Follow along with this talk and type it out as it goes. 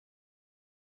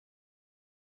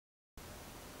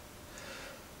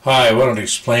Hi, I wanted to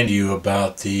explain to you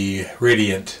about the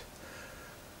Radiant.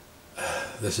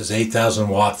 This is 8,000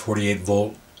 watt, 48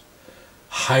 volt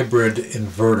hybrid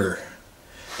inverter.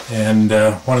 And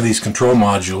one of these control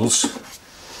modules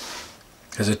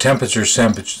has a temperature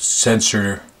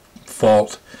sensor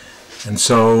fault. And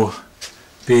so,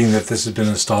 being that this has been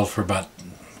installed for about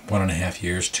 1.5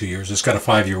 years, 2 years, it's got a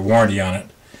 5-year warranty on it.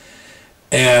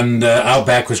 And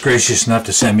Outback was gracious enough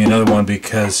to send me another one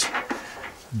because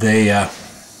they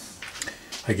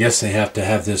I guess they have to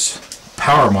have this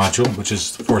power module, which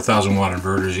is 4,000 watt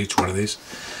inverters, each one of these,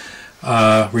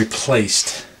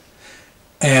 replaced.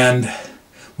 And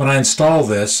when I install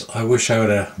this, I wish I would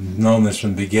have known this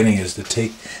from the beginning, is to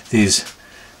take these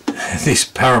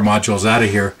power modules out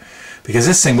of here, because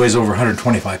this thing weighs over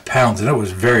 125 pounds, and it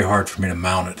was very hard for me to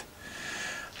mount it.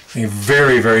 I mean,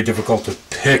 very, very difficult to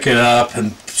pick it up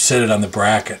and set it on the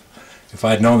bracket. If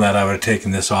I'd known that, I would have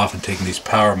taken this off and taken these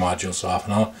power modules off.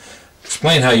 And I'll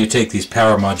explain how you take these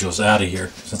power modules out of here,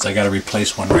 since I got to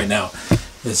replace one right now.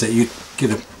 Is that you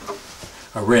get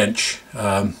a wrench,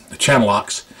 the channel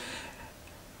locks,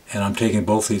 and I'm taking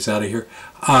both these out of here.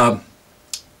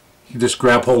 You just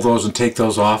grab hold of those and take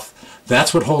those off.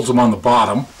 That's what holds them on the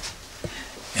bottom.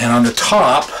 And on the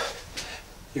top,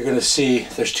 you're going to see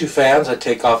there's two fans. I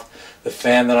take off the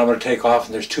fan that I'm going to take off,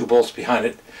 and there's two bolts behind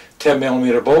it,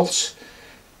 10mm bolts,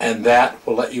 and that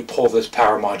will let you pull this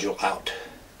power module out.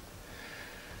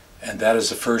 And that is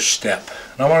the first step.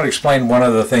 And I want to explain one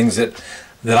of the things that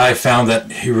I found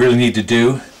that you really need to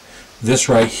do. This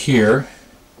right here,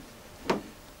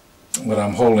 what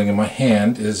I'm holding in my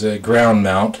hand, is a ground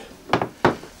mount.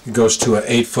 It goes to an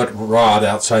 8-foot rod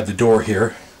outside the door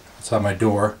here, outside my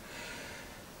door,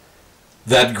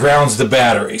 that grounds the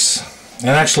batteries. And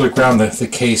actually ground the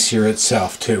case here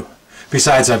itself too.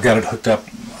 Besides, I've got it hooked up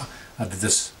to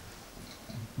this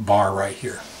bar right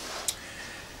here.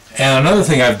 And another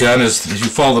thing I've done is, as you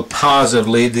follow the positive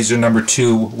lead, these are number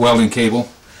 2 welding cable.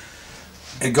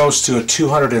 It goes to a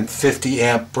 250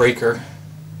 amp breaker.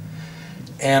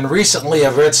 And recently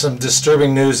I've read some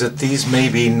disturbing news that these may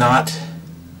be not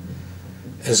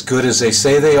as good as they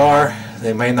say they are.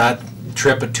 They may not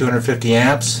trip at 250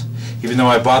 amps. Even though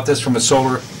I bought this from a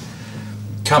solar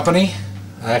company,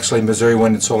 actually Missouri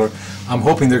Wind and Solar, I'm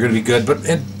hoping they're going to be good. But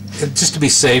just to be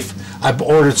safe, I've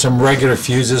ordered some regular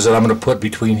fuses that I'm going to put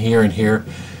between here and here,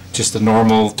 just the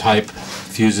normal type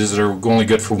fuses that are only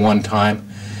good for one time,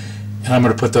 and I'm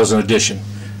going to put those in addition.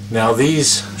 Now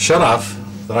these shutoff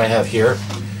that I have here,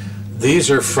 these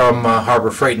are from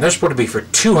Harbor Freight, and they're supposed to be for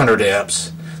 200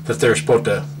 amps that they're supposed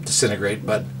to disintegrate,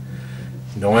 but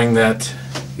knowing that,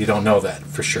 you don't know that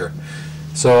for sure.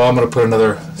 So I'm going to put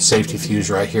another safety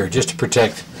fuse right here just to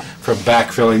protect from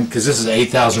backfilling, because this is an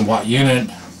 8,000 watt unit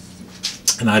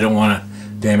and I don't want to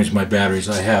damage my batteries.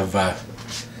 I have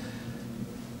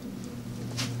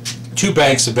 2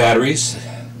 banks of batteries,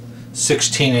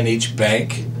 16 in each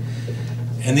bank,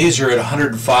 and these are at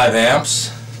 105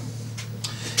 amps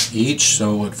each,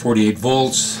 so at 48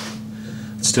 volts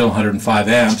it's still 105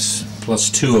 amps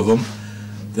plus 2 of them.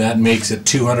 That makes it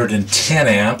 210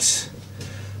 amps.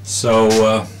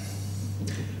 So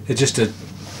it's just to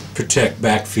protect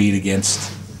backfeed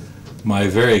against my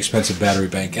very expensive battery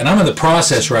bank. And I'm in the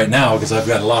process right now, because I've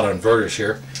got a lot of inverters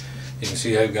here. You can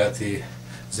see I've got the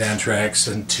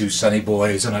Xantrax and 2 Sunny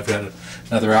Boys, and I've got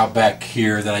another Outback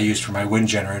here that I use for my wind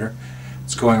generator.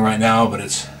 It's going right now, but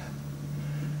it's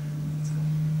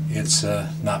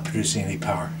not producing any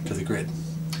power to the grid.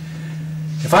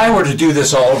 If I were to do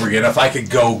this all over again, if I could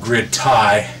go grid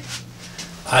tie,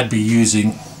 I'd be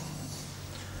using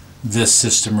this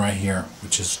system right here,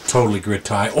 which is totally grid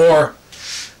tie, or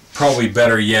probably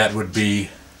better yet would be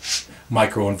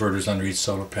micro inverters under each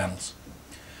solar panels.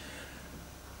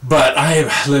 But I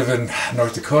live in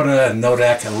North Dakota, and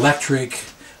Nodak Electric,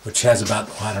 which has about,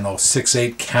 I don't know,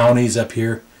 6-8 counties up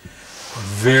here.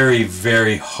 Very,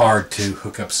 very hard to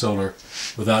hook up solar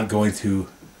without going through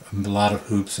a lot of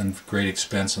hoops and great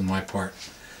expense on my part.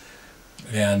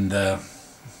 And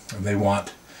they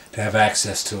want to have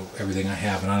access to everything I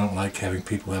have, and I don't like having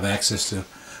people have access to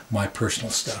my personal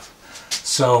stuff.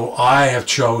 So I have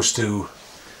chose to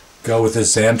go with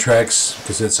this Xantrax,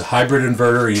 because it's a hybrid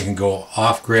inverter. You can go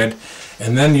off grid,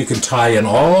 and then you can tie in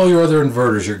all your other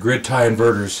inverters, your grid tie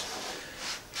inverters,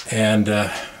 and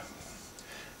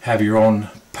have your own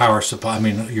power supply. I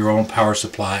mean, your own power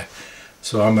supply.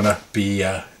 So I'm going to be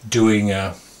doing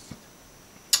a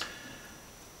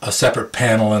separate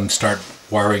panel and start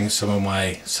wiring some of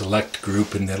my select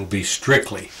group, and that'll be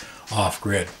strictly off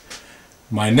grid.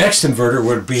 My next inverter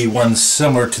would be one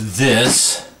similar to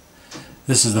this.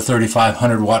 This is the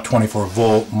 3500 watt 24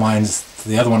 volt.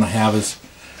 The other one I have is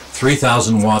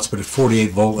 3,000 watts, but at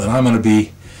 48 volt, and I'm going to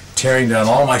be tearing down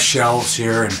all my shelves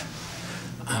here, and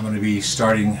I'm going to be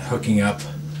starting hooking up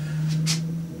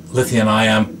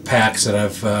lithium-ion packs that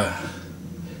I've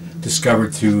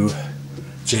discovered through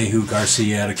Jehu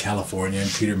Garcia out of California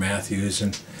and Peter Matthews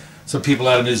and some people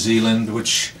out of New Zealand,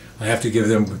 which I have to give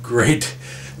them great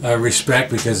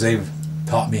respect because they've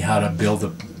taught me how to build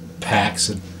the packs,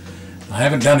 and I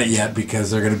haven't done it yet because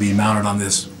they're going to be mounted on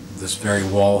this very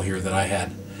wall here that I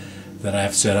have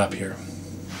set up here.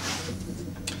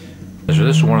 So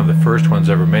this is one of the first ones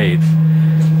ever made,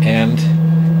 and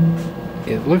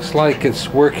it looks like it's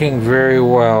working very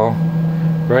well.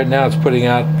 Right now it's putting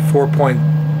out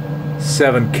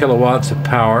 4.7 kilowatts of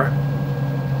power,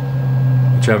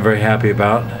 which I'm very happy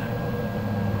about.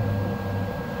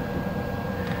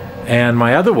 And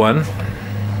my other one, if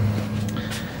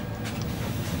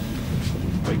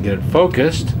I can get it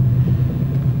focused,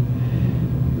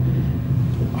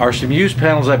 are some used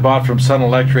panels I bought from Sun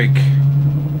Electric,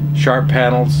 Sharp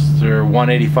panels. They're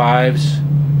 185s,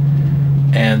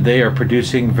 and they are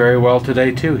producing very well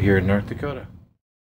today too here in North Dakota.